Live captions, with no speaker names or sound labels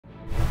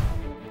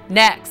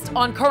Next,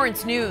 on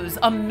Currents News,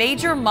 a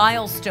major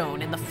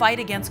milestone in the fight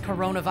against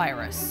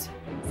coronavirus.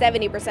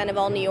 70% of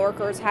all New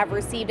Yorkers have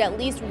received at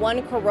least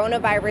one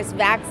coronavirus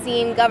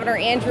vaccine. Governor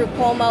Andrew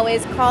Cuomo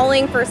is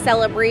calling for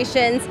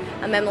celebrations.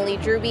 I'm Emily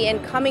Drewby,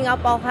 and coming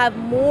up, I'll have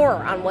more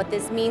on what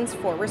this means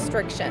for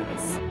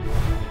restrictions.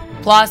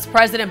 Plus,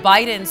 President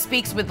Biden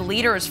speaks with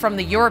leaders from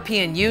the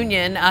European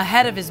Union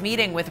ahead of his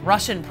meeting with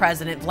Russian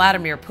President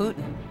Vladimir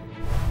Putin.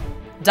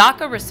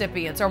 DACA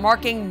recipients are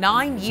marking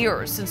 9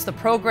 years since the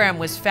program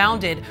was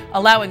founded,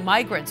 allowing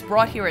migrants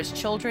brought here as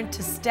children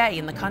to stay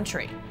in the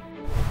country.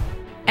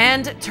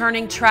 And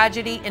turning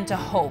tragedy into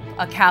hope,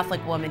 a Catholic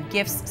woman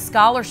gifts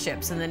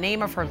scholarships in the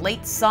name of her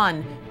late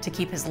son to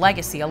keep his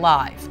legacy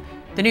alive.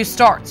 The news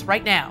starts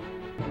right now.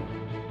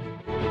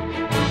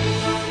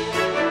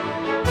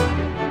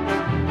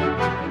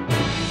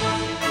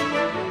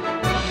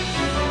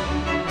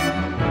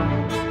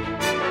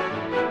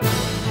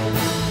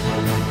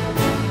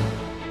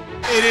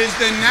 It is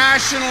the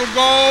national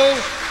goal,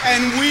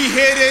 and we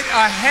hit it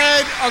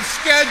ahead of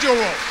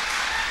schedule.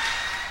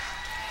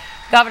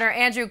 Governor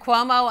Andrew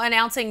Cuomo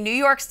announcing New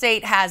York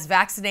State has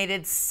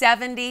vaccinated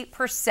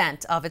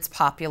 70% of its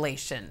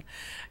population.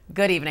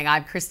 Good evening,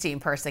 I'm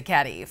Christine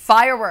Persichetti.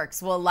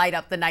 Fireworks will light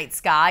up the night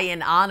sky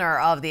in honor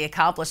of the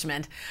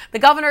accomplishment. The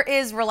governor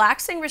is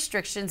relaxing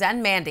restrictions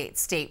and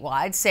mandates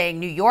statewide, saying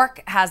New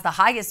York has the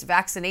highest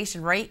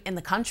vaccination rate in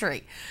the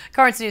country.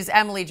 Currents News'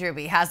 Emily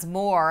Drewby has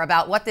more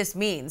about what this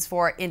means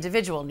for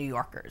individual New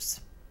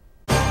Yorkers.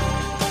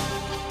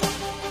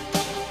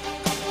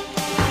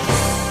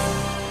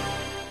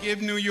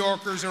 Give New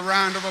Yorkers a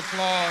round of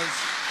applause.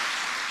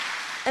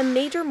 A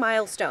major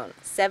milestone,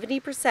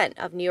 70%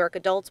 of New York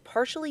adults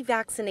partially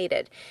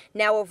vaccinated.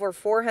 Now over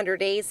 400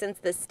 days since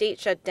the state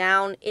shut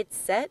down, it's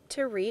set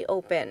to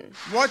reopen.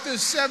 What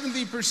does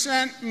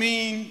 70%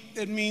 mean?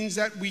 It means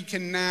that we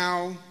can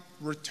now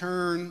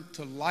return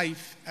to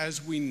life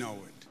as we know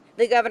it.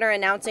 The governor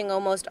announcing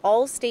almost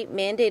all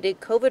state-mandated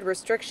COVID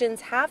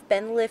restrictions have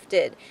been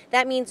lifted.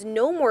 That means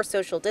no more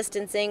social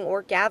distancing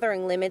or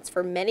gathering limits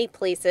for many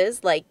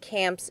places like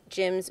camps,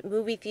 gyms,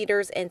 movie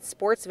theaters, and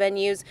sports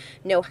venues.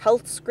 No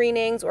health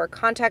screenings or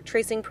contact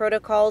tracing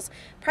protocols.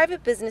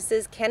 Private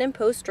businesses can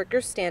impose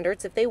stricter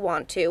standards if they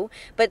want to,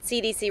 but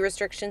CDC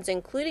restrictions,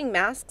 including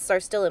masks,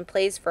 are still in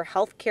place for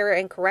healthcare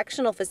and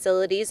correctional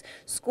facilities,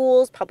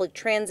 schools, public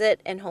transit,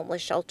 and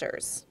homeless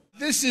shelters.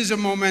 This is a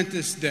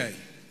momentous day.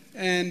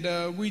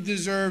 And we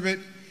deserve it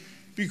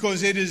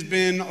because it has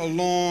been a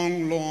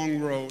long, long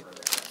road.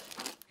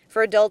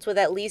 For adults with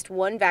at least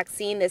one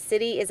vaccine, the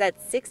city is at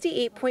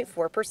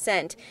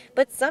 68.4%,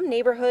 but some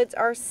neighborhoods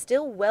are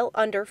still well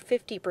under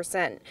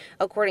 50%.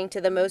 According to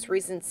the most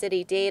recent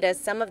city data,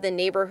 some of the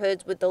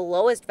neighborhoods with the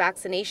lowest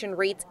vaccination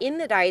rates in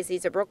the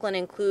Diocese of Brooklyn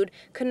include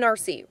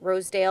Canarsie,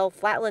 Rosedale,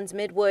 Flatlands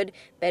Midwood,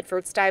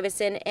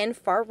 Bedford-Stuyvesant, and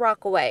Far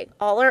Rockaway.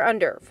 All are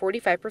under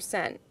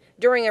 45%.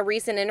 During a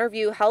recent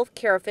interview,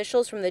 healthcare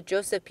officials from the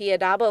Joseph P.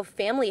 Adabo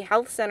Family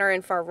Health Center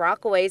in Far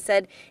Rockaway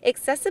said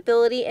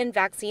accessibility and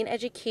vaccine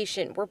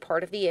education were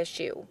part of the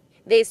issue.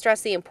 They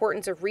stressed the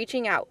importance of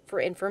reaching out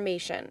for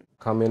information.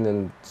 Come in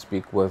and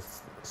speak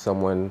with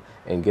someone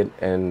and get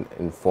an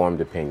informed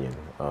opinion.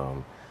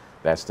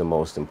 That's the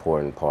most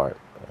important part.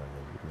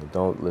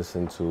 Don't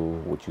listen to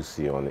what you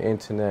see on the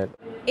internet.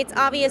 It's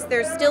obvious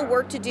there's still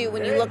work to do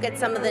when you look at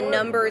some of the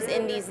numbers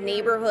in these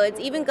neighborhoods.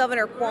 Even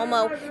Governor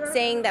Cuomo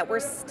saying that we're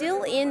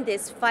still in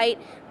this fight,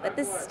 but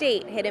the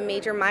state hit a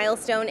major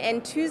milestone,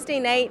 and Tuesday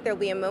night there'll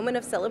be a moment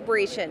of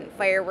celebration.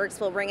 Fireworks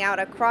will ring out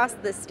across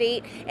the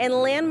state, and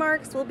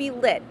landmarks will be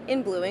lit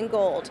in blue and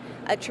gold,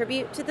 a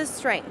tribute to the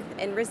strength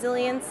and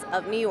resilience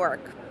of New York.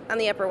 On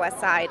the Upper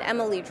West Side,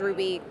 Emily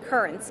Drewby,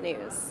 Currents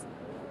News.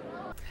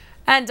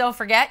 And don't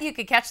forget, you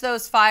could catch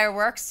those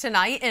fireworks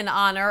tonight in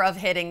honor of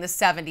hitting the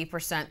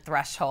 70%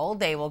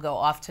 threshold. They will go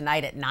off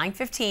tonight at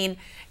 9:15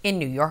 in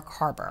New York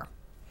Harbor.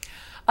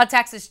 A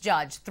Texas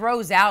judge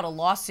throws out a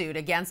lawsuit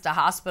against a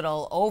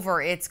hospital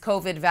over its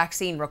COVID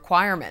vaccine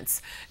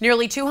requirements.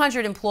 Nearly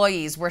 200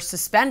 employees were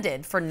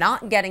suspended for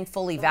not getting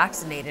fully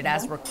vaccinated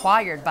as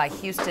required by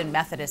Houston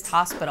Methodist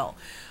Hospital.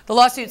 The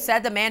lawsuit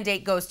said the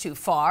mandate goes too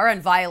far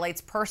and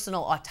violates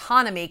personal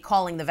autonomy,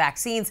 calling the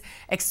vaccines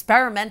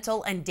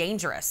experimental and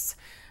dangerous.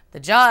 The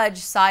judge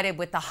sided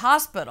with the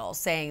hospital,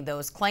 saying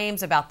those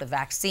claims about the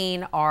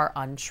vaccine are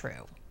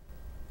untrue.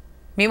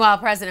 Meanwhile,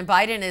 President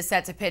Biden is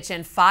set to pitch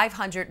in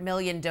 500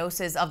 million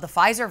doses of the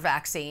Pfizer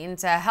vaccine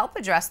to help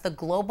address the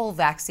global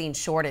vaccine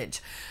shortage.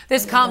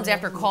 This comes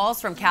after calls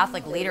from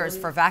Catholic leaders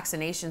for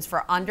vaccinations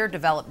for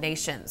underdeveloped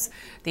nations.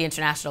 The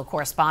international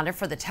correspondent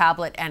for the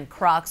Tablet and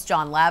Crux,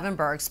 John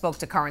Lavenberg, spoke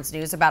to Currents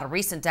News about a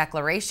recent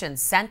declaration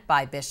sent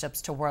by bishops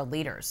to world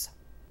leaders.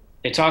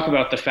 They talk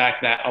about the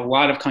fact that a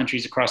lot of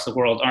countries across the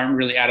world aren't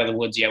really out of the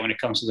woods yet when it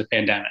comes to the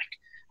pandemic.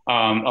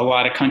 A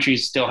lot of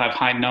countries still have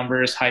high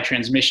numbers, high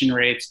transmission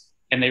rates,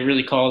 and they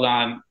really called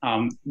on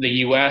the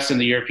U.S.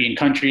 and the European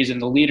countries and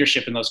the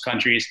leadership in those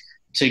countries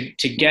to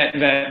get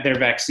their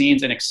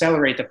vaccines and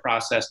accelerate the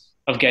process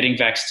of getting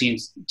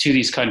vaccines to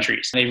these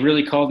countries. They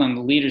really called on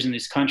the leaders in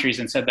these countries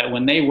and said that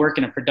when they work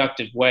in a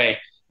productive way,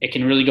 it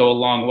can really go a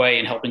long way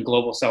in helping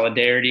global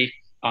solidarity.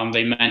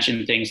 They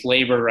mentioned things,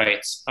 labor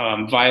rights,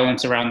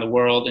 violence around the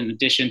world, in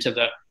addition to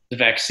the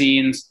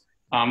vaccines.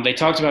 They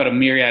talked about a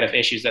myriad of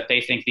issues that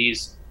they think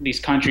these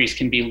countries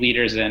can be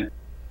leaders in.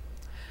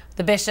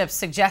 The bishops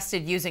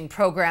suggested using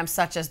programs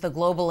such as the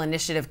global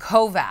initiative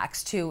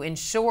COVAX to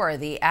ensure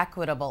the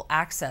equitable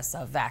access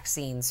of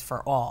vaccines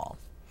for all.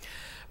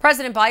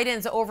 President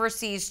Biden's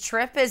overseas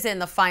trip is in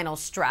the final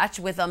stretch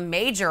with a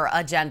major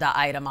agenda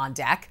item on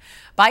deck.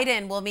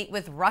 Biden will meet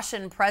with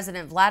Russian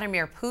President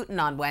Vladimir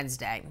Putin on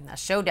Wednesday. A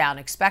showdown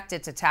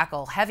expected to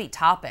tackle heavy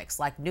topics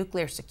like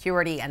nuclear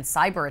security and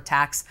cyber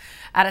attacks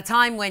at a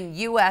time when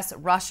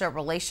U.S.-Russia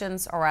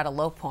relations are at a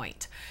low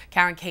point.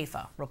 Karen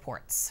Kafa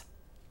reports.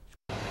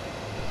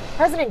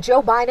 President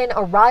Joe Biden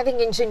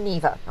arriving in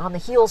Geneva on the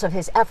heels of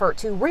his effort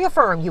to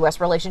reaffirm U.S.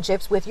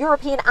 relationships with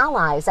European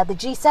allies at the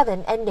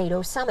G7 and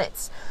NATO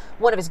summits.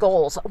 One of his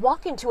goals,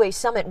 walk into a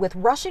summit with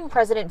Russian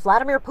President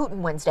Vladimir Putin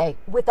Wednesday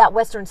with that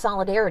Western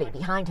solidarity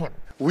behind him.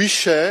 We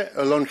share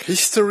a long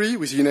history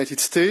with the United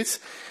States.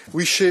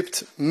 We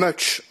shaped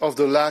much of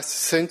the last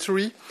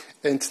century,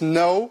 and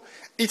now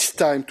it's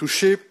time to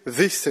shape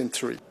this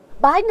century.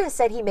 Biden has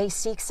said he may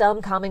seek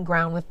some common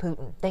ground with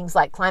Putin, things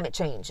like climate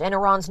change and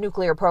Iran's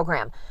nuclear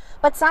program.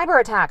 But cyber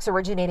attacks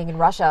originating in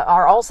Russia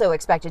are also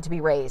expected to be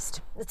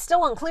raised. It's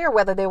still unclear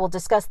whether they will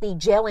discuss the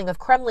jailing of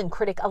Kremlin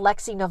critic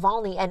Alexei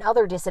Navalny and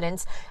other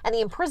dissidents and the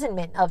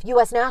imprisonment of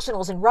U.S.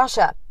 nationals in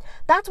Russia.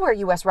 That's where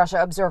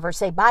U.S.-Russia observers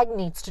say Biden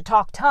needs to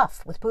talk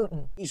tough with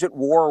Putin. He's at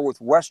war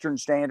with Western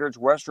standards,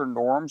 Western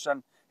norms,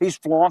 and he's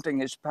flaunting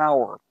his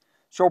power.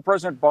 So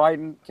President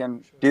Biden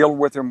can deal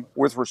with him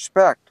with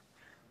respect,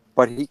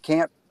 but he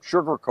can't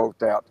sugarcoat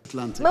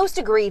that. Most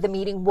agree the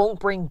meeting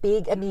won't bring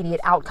big immediate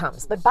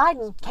outcomes, but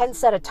Biden can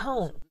set a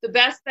tone. The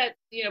best that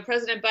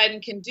President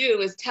Biden can do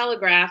is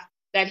telegraph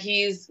that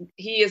he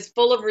is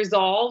full of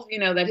resolve,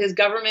 that his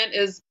government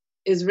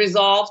is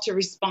resolved to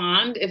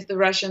respond if the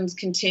Russians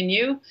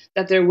continue,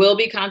 that there will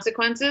be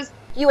consequences.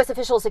 U.S.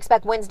 officials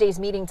expect Wednesday's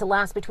meeting to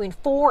last between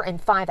 4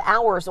 and 5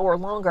 hours or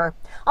longer.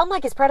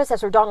 Unlike his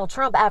predecessor Donald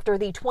Trump after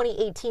the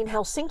 2018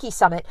 Helsinki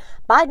summit,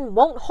 Biden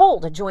won't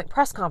hold a joint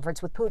press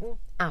conference with Putin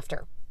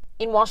after.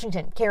 In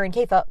Washington, Karen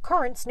Kafa,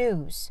 Currents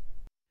News.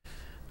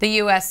 The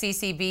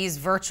USCCB's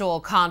virtual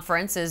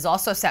conference is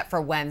also set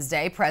for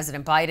Wednesday.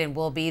 President Biden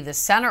will be the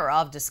center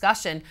of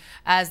discussion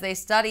as they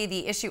study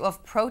the issue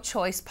of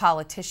pro-choice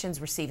politicians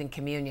receiving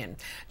communion.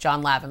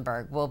 John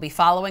Lavenberg will be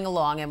following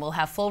along and will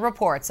have full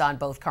reports on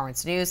both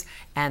Currents News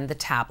and the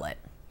tablet.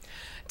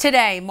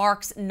 Today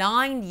marks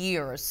 9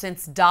 years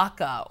since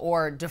DACA,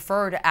 or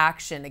Deferred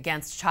Action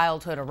Against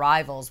Childhood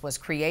Arrivals, was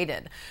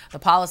created. The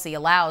policy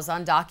allows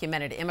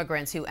undocumented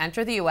immigrants who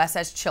enter the U.S.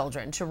 as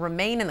children to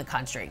remain in the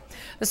country.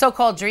 The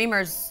so-called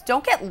Dreamers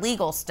don't get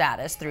legal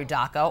status through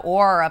DACA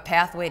or a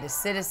pathway to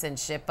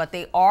citizenship, but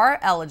they are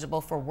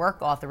eligible for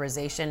work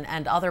authorization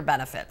and other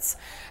benefits.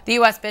 The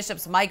U.S.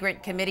 Bishops'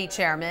 Migrant Committee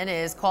chairman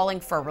is calling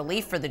for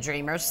relief for the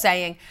Dreamers,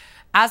 saying,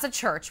 "As a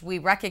church, we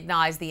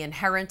recognize the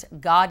inherent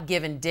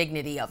God-given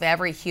dignity of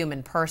every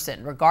human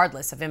person,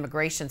 regardless of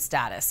immigration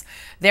status.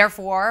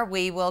 Therefore,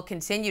 we will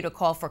continue to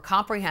call for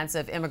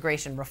comprehensive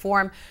immigration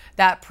reform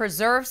that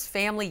preserves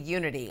family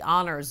unity,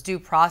 honors due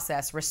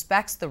process,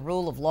 respects the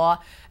rule of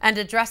law, and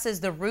addresses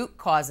the root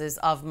causes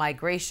of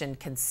migration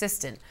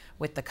consistent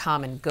with the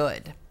common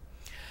good."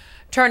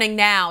 Turning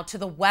now to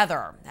the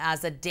weather,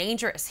 as a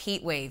dangerous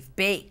heat wave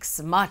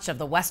bakes much of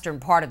the western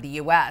part of the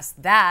U.S.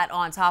 That,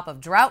 on top of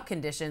drought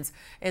conditions,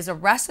 is a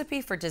recipe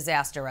for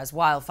disaster as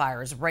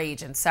wildfires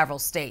rage in several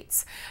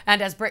states.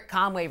 And as Britt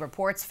Conway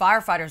reports,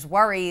 firefighters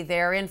worry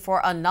they're in for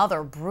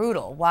another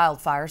brutal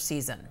wildfire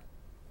season.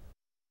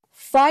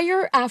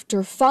 Fire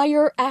after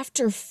fire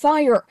after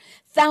fire.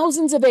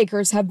 Thousands of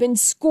acres have been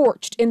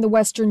scorched in the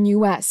western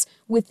U.S.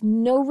 with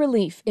no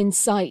relief in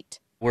sight.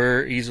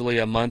 We're easily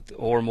a month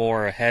or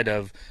more ahead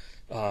of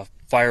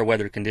fire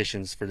weather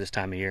conditions for this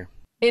time of year.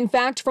 In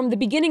fact, from the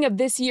beginning of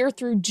this year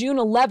through June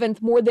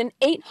 11th, more than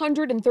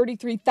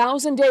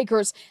 833,000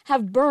 acres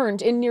have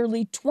burned in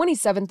nearly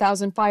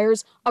 27,000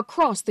 fires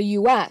across the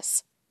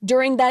U.S.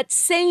 During that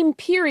same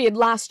period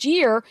last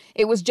year,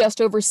 it was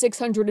just over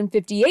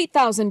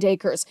 658,000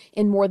 acres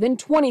in more than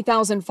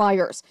 20,000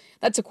 fires.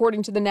 That's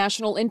according to the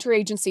National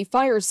Interagency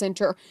Fire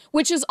Center,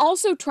 which is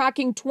also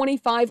tracking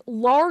 25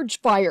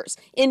 large fires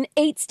in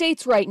 8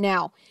 states right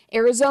now: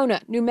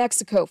 Arizona, New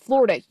Mexico,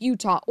 Florida,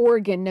 Utah,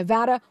 Oregon,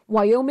 Nevada,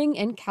 Wyoming,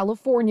 and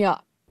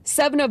California.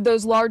 7 of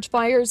those large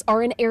fires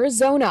are in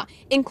Arizona,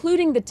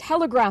 including the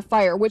Telegraph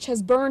Fire, which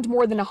has burned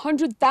more than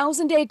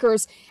 100,000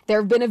 acres. There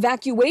have been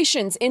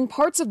evacuations in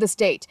parts of the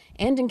state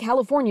and in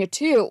California,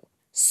 too.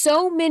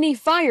 So many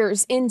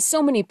fires in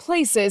so many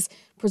places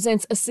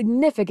presents a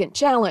significant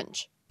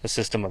challenge. The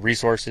system of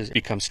resources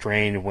becomes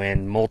strained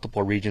when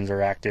multiple regions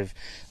are active,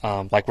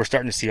 like we're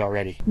starting to see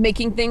already.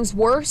 Making things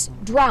worse,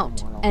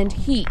 drought and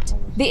heat.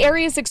 The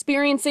areas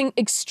experiencing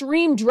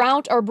extreme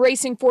drought are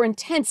bracing for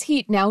intense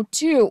heat now,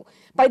 too.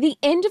 By the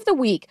end of the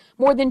week,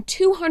 more than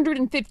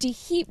 250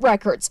 heat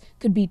records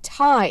could be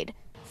tied,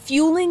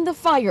 fueling the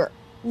fire,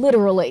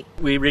 literally.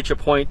 We reach a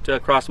point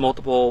across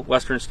multiple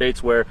western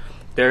states where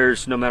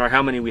there's, no matter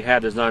how many we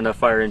have, there's not enough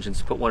fire engines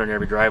to put one in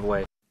every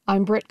driveway.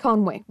 I'm Britt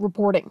Conway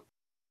reporting.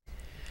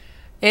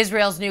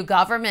 Israel's new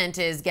government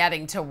is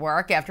getting to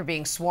work after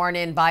being sworn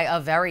in by a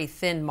very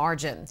thin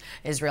margin.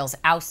 Israel's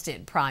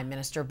ousted Prime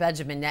Minister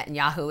Benjamin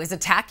Netanyahu is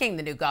attacking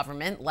the new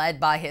government led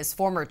by his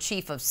former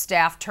chief of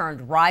staff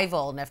turned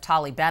rival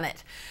Naftali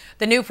Bennett.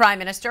 The new prime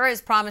minister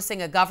is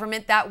promising a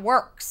government that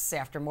works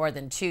after more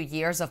than 2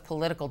 years of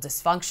political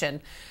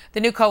dysfunction. The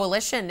new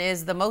coalition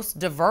is the most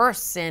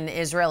diverse in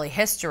Israeli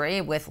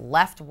history, with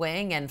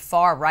left-wing and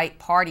far-right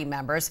party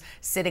members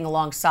sitting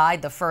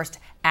alongside the first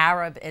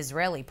Arab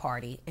Israeli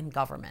party in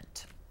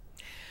government.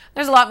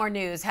 There's a lot more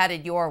news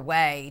headed your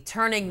way,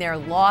 turning their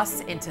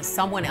loss into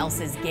someone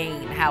else's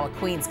gain, how a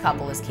Queens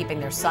couple is keeping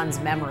their son's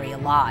memory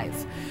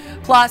alive.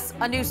 Plus,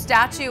 a new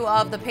statue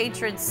of the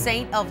patron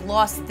saint of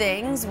lost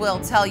things. Will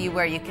tell you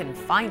where you can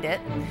find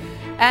it.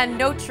 And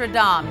Notre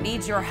Dame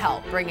needs your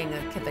help. Bringing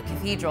the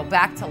cathedral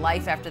back to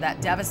life after that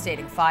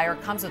devastating fire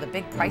comes with a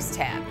big price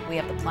tag. We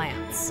have the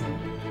plans.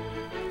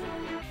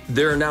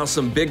 There are now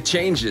some big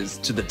changes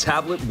to the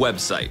tablet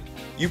website.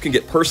 You can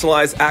get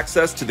personalized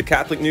access to the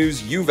Catholic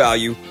news you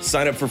value.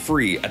 Sign up for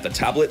free at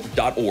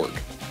thetablet.org.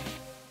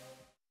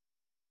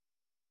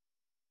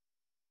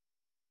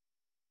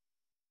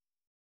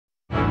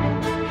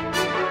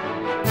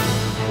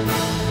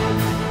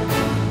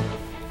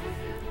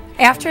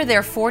 After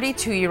their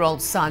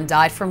 42-year-old son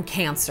died from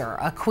cancer,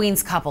 a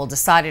Queens couple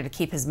decided to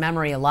keep his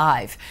memory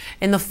alive.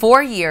 In the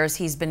 4 years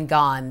he's been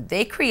gone,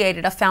 they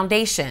created a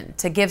foundation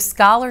to give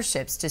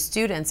scholarships to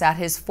students at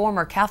his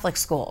former Catholic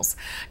schools.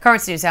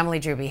 Currents News' Emily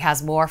Druby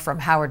has more from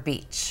Howard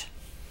Beach.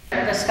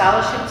 The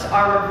scholarships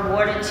are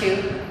rewarded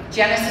to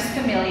Genesis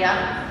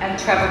Camellia and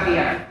Trevor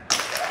Beer.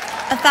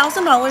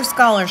 $1,000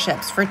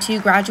 scholarships for 2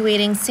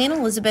 graduating St.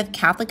 Elizabeth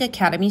Catholic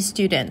Academy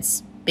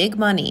students. Big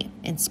money,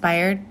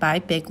 inspired by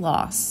big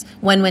loss.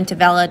 When went to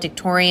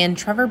valedictorian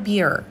Trevor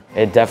Beer.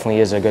 It definitely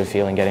is a good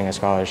feeling getting a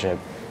scholarship,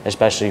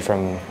 especially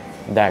from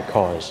that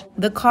cause.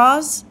 The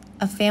cause?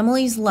 A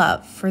family's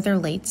love for their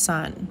late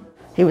son.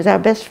 He was our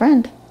best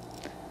friend.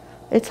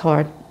 It's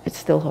hard. It's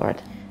still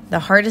hard. The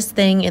hardest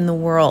thing in the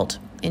world.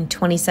 In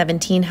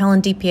 2017,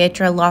 Helen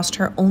DiPietra lost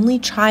her only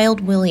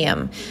child,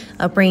 William.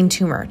 A brain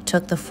tumor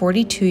took the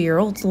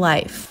 42-year-old's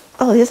life.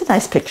 Oh, here's a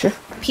nice picture.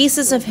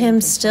 Pieces of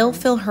him still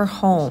fill her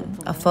home.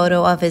 A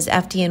photo of his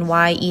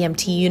FDNY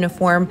EMT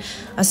uniform,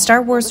 a Star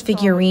Wars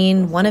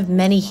figurine, one of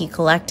many he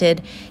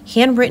collected,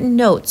 handwritten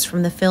notes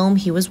from the film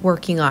he was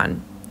working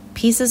on.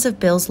 Pieces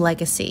of Bill's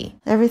legacy.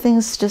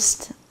 Everything's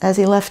just as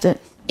he left it.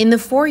 In the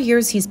 4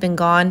 years he's been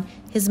gone,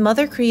 his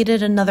mother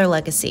created another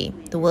legacy,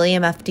 the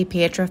William F.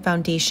 DiPietra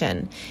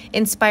Foundation,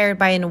 inspired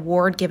by an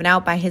award given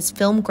out by his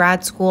film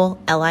grad school,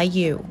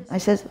 LIU. I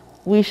said,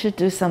 we should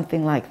do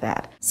something like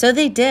that. So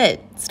they did,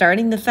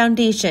 starting the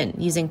foundation,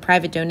 using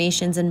private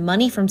donations and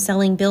money from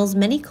selling Bill's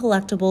many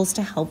collectibles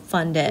to help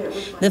fund it.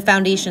 The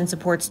foundation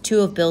supports 2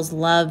 of Bill's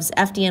loves,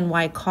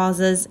 FDNY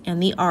causes,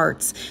 and the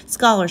arts,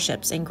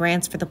 scholarships and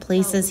grants for the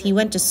places he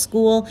went to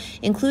school,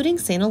 including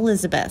St.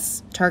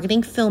 Elizabeth's,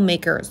 targeting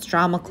filmmakers,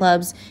 drama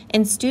clubs,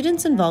 and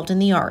students involved in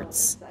the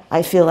arts.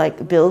 I feel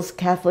like Bill's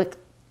Catholic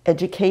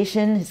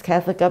education, his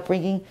Catholic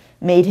upbringing,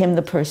 made him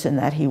the person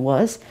that he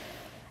was.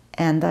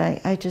 And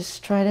I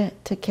just try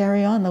to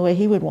carry on the way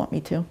he would want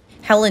me to.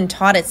 Helen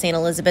taught at St.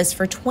 Elizabeth's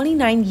for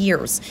 29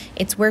 years.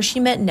 It's where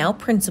she met now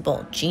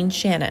principal Jean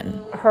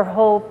Shannon. Her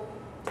whole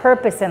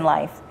purpose in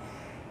life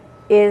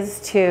is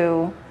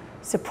to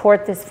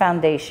support this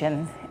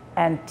foundation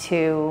and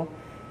to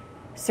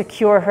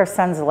secure her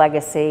son's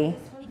legacy.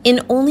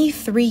 In only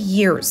 3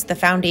 years, the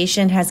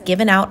foundation has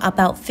given out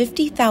about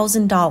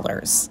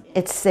 $50,000.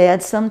 It's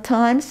sad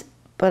sometimes,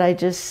 but I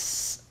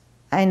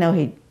know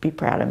he'd be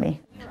proud of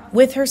me.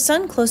 With her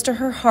son close to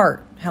her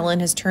heart, Helen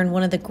has turned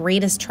one of the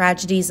greatest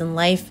tragedies in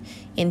life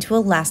into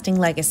a lasting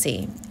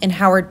legacy. In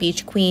Howard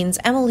Beach, Queens,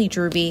 Emily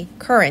Druby,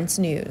 Currents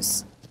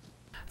News.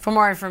 For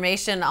more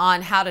information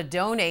on how to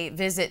donate,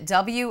 visit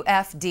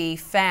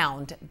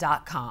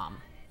WFDfound.com.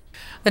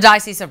 The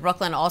Diocese of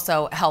Brooklyn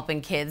also helping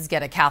kids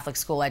get a Catholic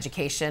school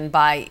education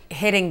by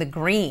hitting the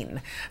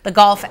green. The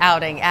golf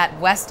outing at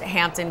West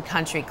Hampton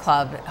Country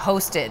Club,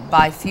 hosted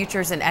by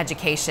Futures in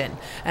Education,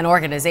 an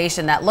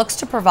organization that looks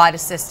to provide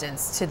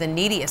assistance to the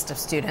neediest of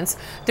students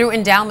through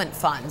endowment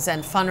funds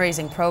and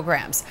fundraising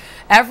programs.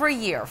 Every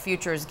year,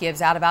 Futures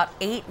gives out about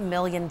 $8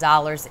 million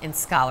in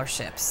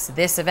scholarships.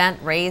 This event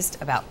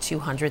raised about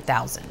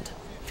 $200,000.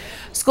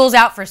 School's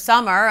out for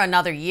summer.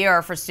 Another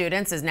year for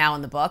students is now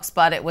in the books,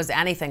 but it was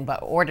anything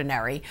but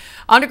ordinary.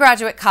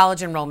 Undergraduate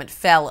college enrollment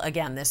fell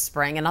again this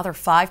spring, another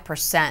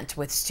 5%,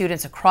 with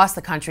students across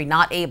the country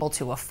not able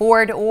to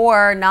afford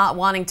or not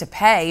wanting to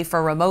pay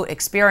for remote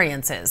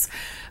experiences.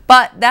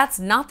 But that's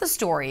not the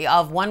story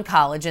of one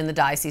college in the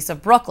Diocese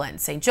of Brooklyn,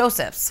 St.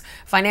 Joseph's.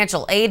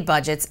 Financial aid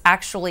budgets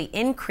actually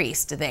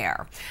increased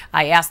there.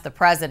 I asked the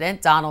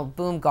president, Donald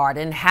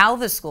Baumgarten, how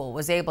the school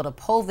was able to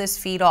pull this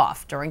feat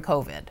off during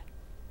COVID.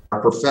 Our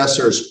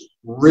professors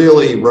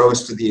really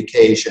rose to the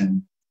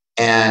occasion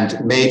and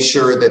made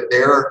sure that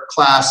their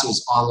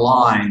classes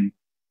online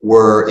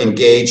were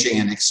engaging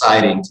and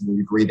exciting to the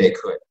degree they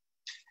could.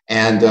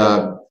 And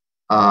the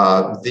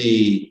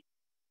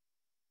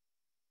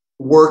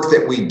work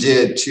that we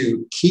did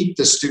to keep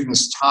the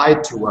students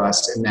tied to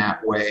us in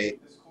that way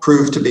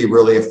proved to be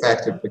really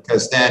effective,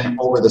 because then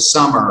over the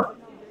summer,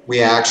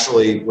 we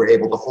actually were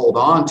able to hold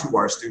on to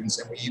our students,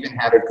 and we even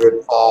had a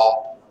good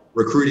fall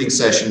recruiting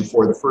session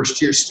for the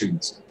first year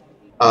students.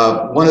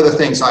 One of the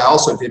things I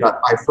also did,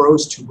 I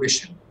froze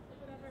tuition,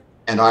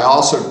 and I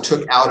also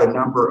took out a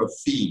number of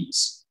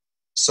fees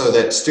so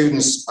that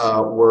students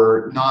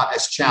were not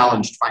as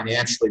challenged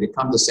financially to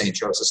come to St.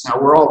 Joseph's. Now,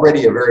 we're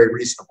already a very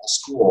reasonable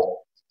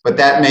school, but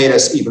that made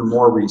us even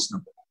more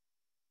reasonable.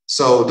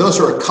 So those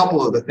are a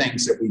couple of the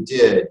things that we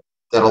did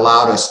that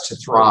allowed us to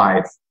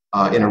thrive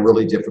in a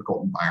really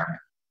difficult environment.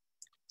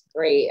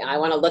 Great. I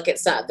want to look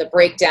at the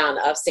breakdown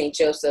of St.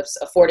 Joseph's.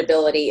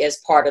 Affordability is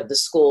part of the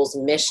school's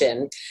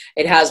mission.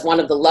 It has one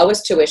of the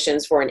lowest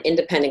tuitions for an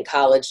independent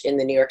college in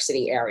the New York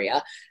City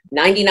area.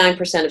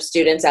 99% of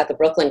students at the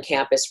Brooklyn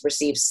campus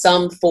receive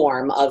some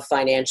form of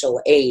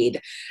financial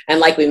aid. And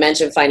like we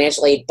mentioned,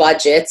 financial aid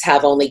budgets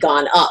have only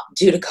gone up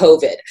due to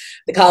COVID.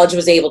 The college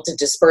was able to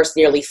disperse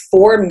nearly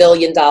 $4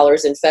 million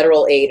in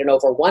federal aid and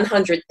over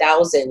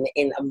 $100,000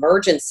 in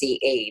emergency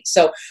aid.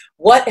 So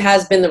what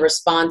has been the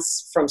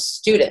response from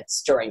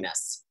students during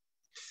this?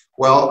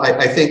 Well,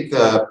 I think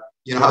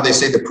you know how they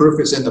say the proof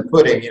is in the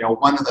pudding. You know,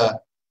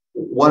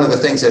 one of the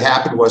things that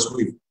happened was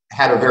we've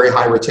had a very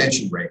high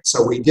retention rate,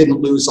 so we didn't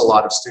lose a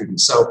lot of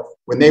students. So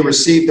when they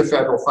received the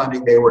federal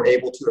funding, they were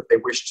able to, if they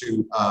wished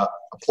to,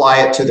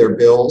 apply it to their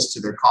bills,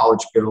 to their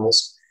college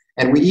bills.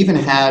 And we even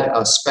had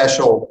a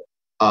special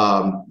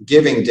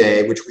giving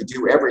day, which we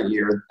do every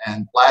year.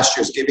 And last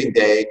year's giving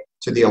day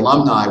to the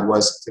alumni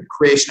was the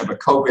creation of a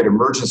COVID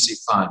emergency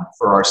fund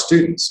for our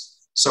students.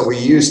 So we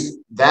used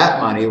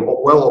that money,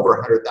 well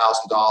over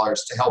 $100,000,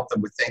 to help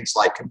them with things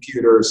like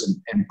computers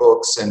and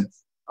books and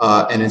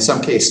in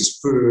some cases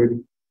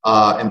food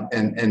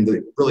and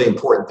the really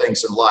important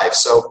things in life.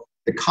 So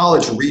the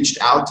college reached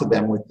out to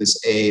them with this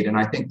aid, and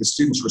I think the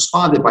students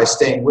responded by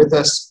staying with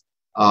us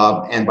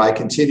and by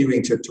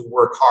continuing to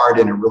work hard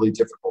in a really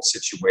difficult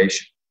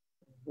situation.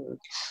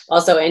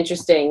 Also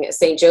interesting,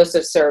 St.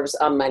 Joseph serves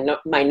a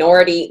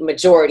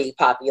minority-majority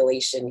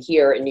population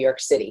here in New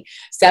York City.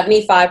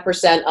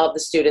 75% of the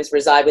students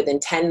reside within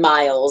 10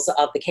 miles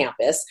of the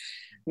campus.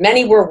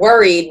 Many were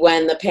worried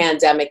when the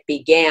pandemic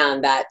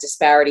began that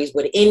disparities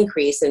would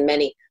increase and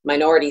many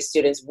minority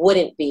students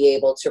wouldn't be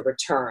able to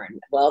return.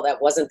 Well,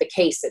 that wasn't the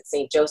case at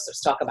St. Joseph's.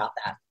 Talk about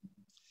that.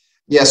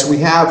 Yes, we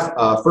have,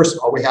 first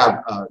of all, we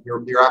have,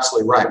 you're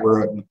absolutely right.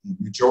 We're a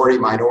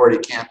majority-minority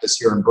campus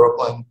here in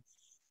Brooklyn.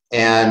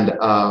 And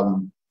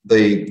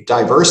the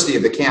diversity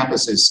of the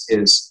campus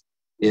is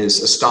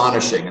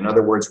astonishing. In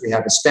other words, we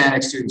have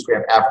Hispanic students, we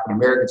have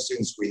African-American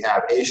students, we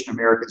have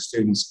Asian-American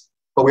students,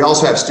 but we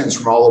also have students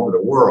from all over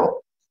the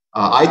world.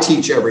 I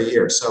teach every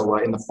year. So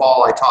in the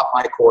fall, I taught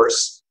my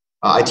course.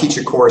 I teach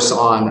a course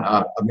on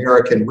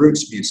American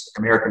roots music,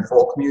 American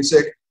folk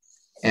music.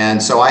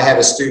 And so I had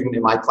a student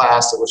in my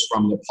class that was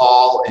from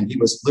Nepal, and he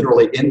was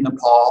literally in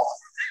Nepal.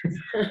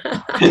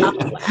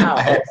 Wow.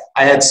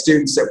 I had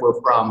students that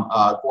were from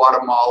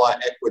Guatemala,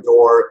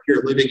 Ecuador,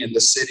 here living in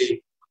the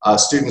city,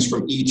 students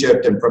from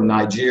Egypt and from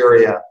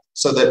Nigeria.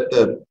 So that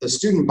the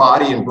student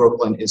body in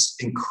Brooklyn is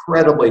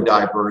incredibly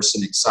diverse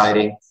and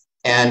exciting.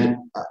 And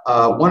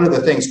one of the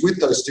things with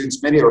those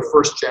students, many are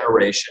first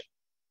generation.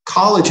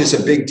 College is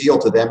a big deal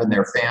to them and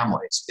their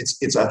families.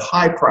 It's a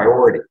high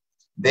priority.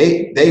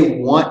 They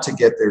want to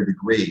get their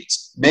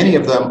degrees. Many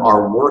of them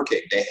are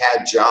working. They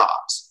had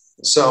jobs.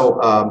 So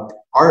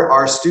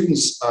our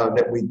students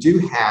that we do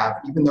have,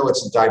 even though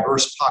it's a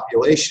diverse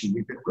population,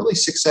 we've been really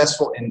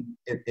successful in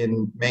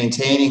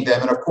maintaining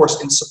them and, of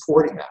course, in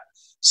supporting them.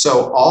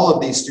 So all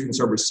of these students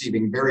are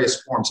receiving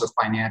various forms of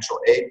financial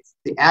aid.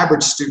 The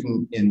average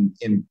student in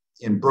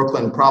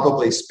Brooklyn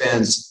probably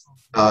spends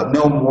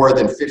no more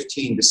than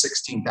 $15,000 to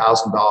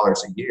 $16,000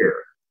 a year,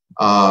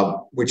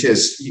 which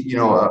is, you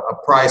know, a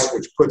price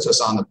which puts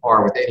us on the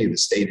par with any of the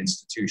state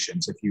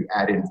institutions if you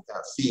add in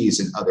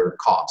fees and other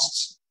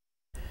costs.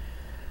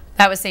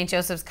 That was St.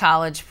 Joseph's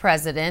College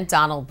President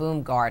Donald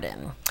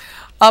Baumgarten.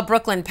 A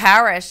Brooklyn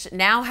parish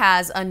now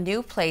has a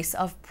new place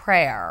of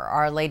prayer.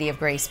 Our Lady of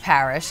Grace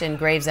Parish in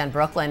Gravesend,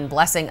 Brooklyn,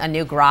 blessing a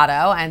new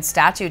grotto and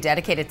statue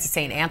dedicated to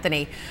St.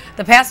 Anthony.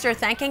 The pastor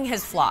thanking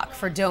his flock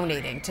for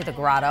donating to the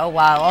grotto,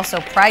 while also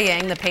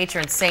praying the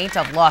patron saint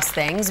of lost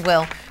things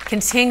will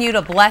continue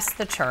to bless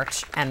the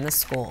church and the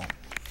school.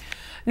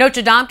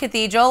 Notre Dame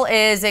Cathedral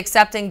is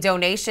accepting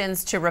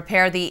donations to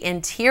repair the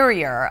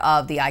interior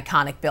of the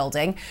iconic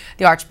building.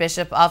 The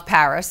Archbishop of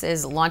Paris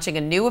is launching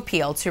a new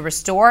appeal to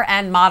restore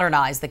and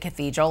modernize the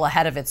cathedral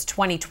ahead of its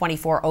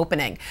 2024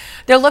 opening.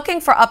 They're looking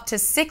for up to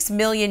 6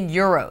 million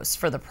euros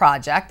for the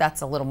project.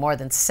 That's a little more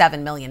than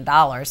 $7 million.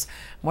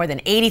 More than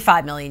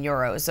 85 million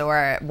euros,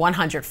 or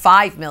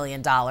 $105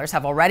 million,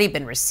 have already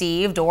been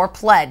received or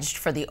pledged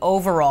for the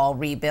overall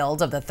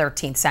rebuild of the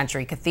 13th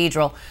century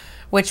cathedral,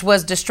 which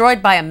was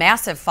destroyed by a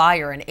massive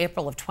fire in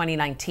April of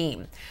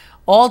 2019.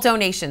 All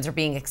donations are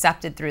being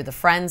accepted through the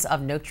Friends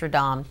of Notre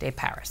Dame de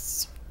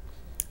Paris.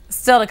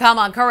 Still to come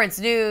on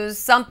Currents News,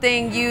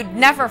 something you'd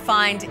never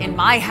find in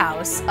my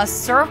house, a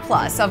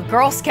surplus of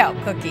Girl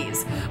Scout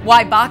cookies.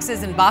 Why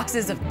boxes and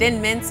boxes of Thin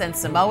Mints and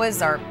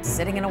Samoas are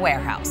sitting in a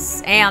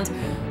warehouse. And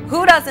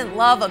who doesn't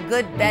love a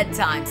good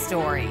bedtime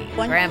story?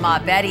 Grandma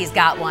Betty's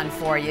got one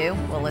for you.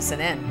 We'll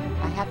listen in.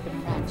 I have to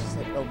practice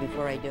it, though,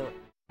 before I do it.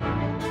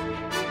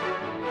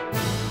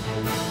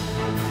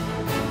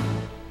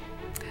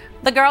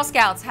 The Girl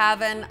Scouts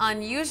have an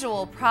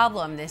unusual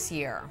problem this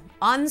year: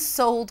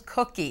 unsold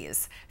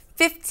cookies.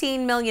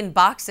 15 million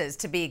boxes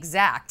to be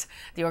exact.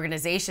 The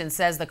organization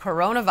says the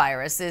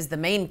coronavirus is the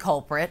main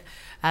culprit.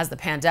 As the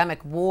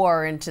pandemic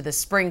wore into the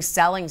spring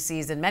selling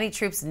season, many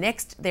troops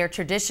nixed their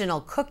traditional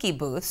cookie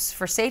booths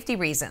for safety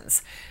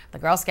reasons. The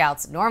Girl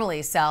Scouts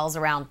normally sells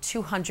around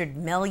 200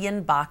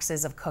 million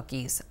boxes of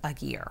cookies a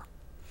year.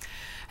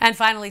 And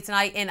finally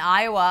tonight in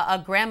Iowa, a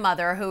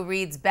grandmother who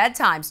reads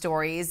bedtime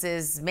stories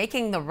is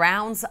making the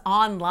rounds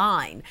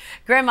online.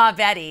 Grandma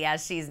Betty,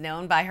 as she's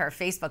known by her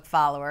Facebook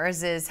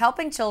followers, is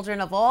helping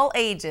children of all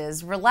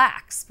ages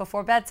relax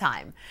before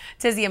bedtime.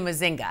 Tizia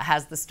Muzinga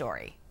has the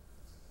story.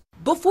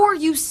 Before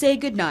you say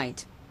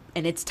goodnight,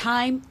 and it's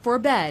time for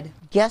bed.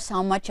 Guess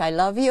how much I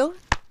love you?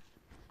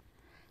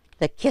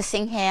 The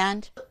kissing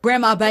hand.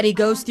 Grandma Betty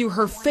goes through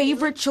her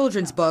favorite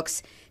children's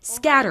books,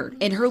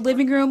 scattered in her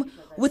living room,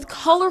 with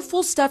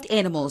colorful stuffed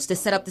animals to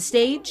set up the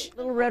stage.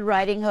 Little Red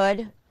Riding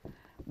Hood,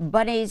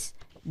 Bunny's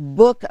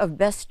book of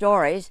best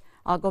stories.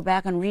 I'll go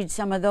back and read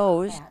some of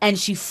those. And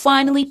she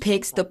finally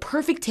picks the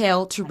perfect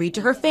tale to read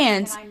to her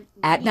fans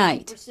at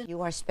night.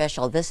 You are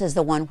special. This is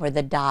the one where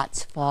the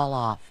dots fall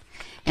off.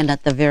 And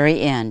at the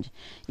very end,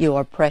 you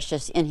are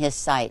precious in his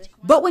sight.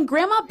 But when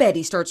Grandma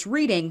Betty starts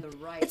reading,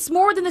 it's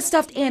more than the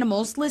stuffed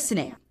animals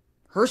listening.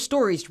 Her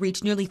stories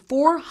reach nearly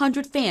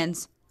 400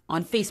 fans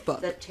on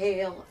Facebook.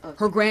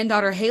 Her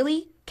granddaughter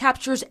Haley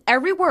captures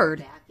every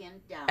word,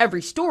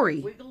 every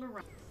story,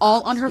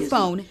 all on her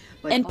phone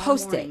and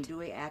posts it.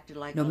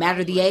 No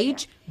matter the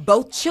age,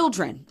 both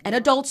children and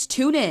adults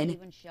tune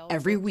in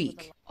every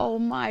week. Oh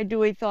my,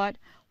 Dewey thought,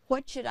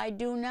 what should I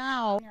do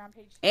now?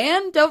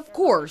 And of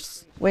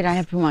course, wait, I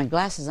have to put my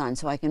glasses on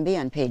so I can be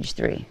on page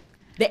 3.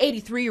 The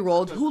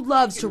 83-year-old who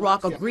loves to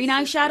rock a green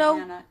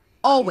eyeshadow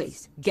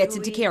always gets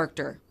into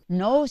character.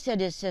 No,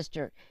 said his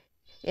sister.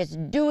 It's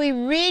Dewey,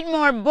 read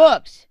more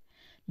books.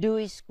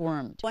 Dewey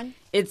squirmed.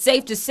 It's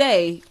safe to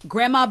say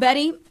Grandma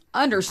Betty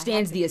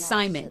understands the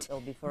assignment,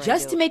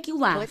 just to make you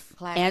laugh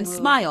and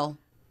smile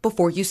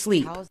before you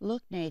sleep.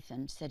 Look,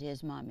 Nathan, said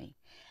his mommy.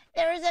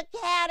 There's a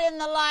cat in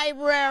the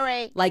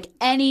library. Like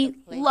any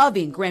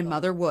loving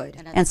grandmother would.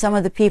 And some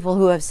of the people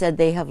who have said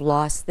they have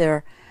lost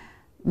their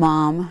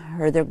mom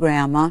or their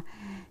grandma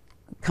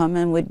come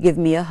and would give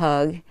me a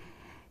hug.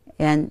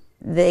 And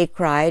they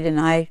cried, and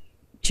I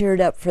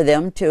cheered up for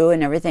them too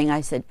and everything.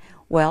 I said,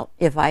 well,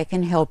 if I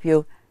can help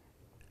you,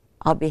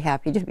 I'll be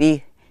happy to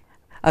be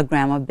a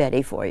Grandma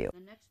Betty for you.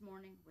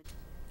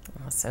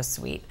 Oh, so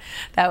sweet.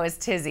 That was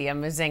Tizia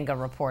Muzinga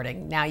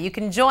reporting. Now you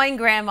can join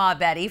Grandma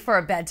Betty for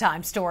a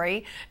bedtime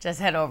story. Just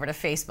head over to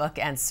Facebook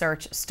and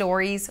search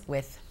Stories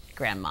with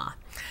Grandma.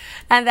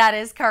 And that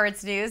is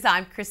Currents News.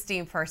 I'm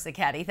Christine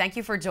Persichetti. Thank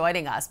you for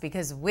joining us,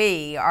 because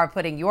we are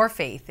putting your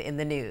faith in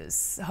the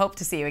news. Hope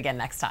to see you again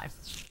next time.